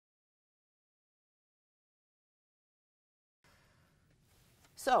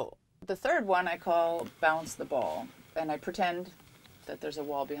So the third one I call bounce the ball, and I pretend that there's a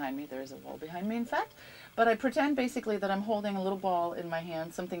wall behind me. There is a wall behind me, in fact, but I pretend basically that I'm holding a little ball in my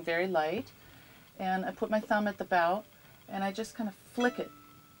hand, something very light, and I put my thumb at the bout, and I just kind of flick it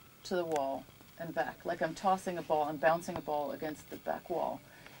to the wall and back, like I'm tossing a ball and bouncing a ball against the back wall.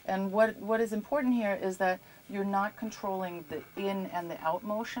 And what is important here is that you're not controlling the in and the out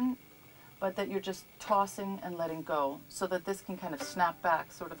motion, but that you're just tossing and letting go, so that this can kind of snap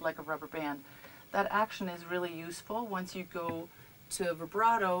back, sort of like a rubber band. That action is really useful once you go to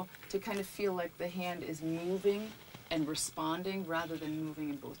vibrato, to kind of feel like the hand is moving and responding rather than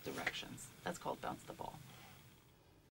moving in both directions. That's called bounce the ball.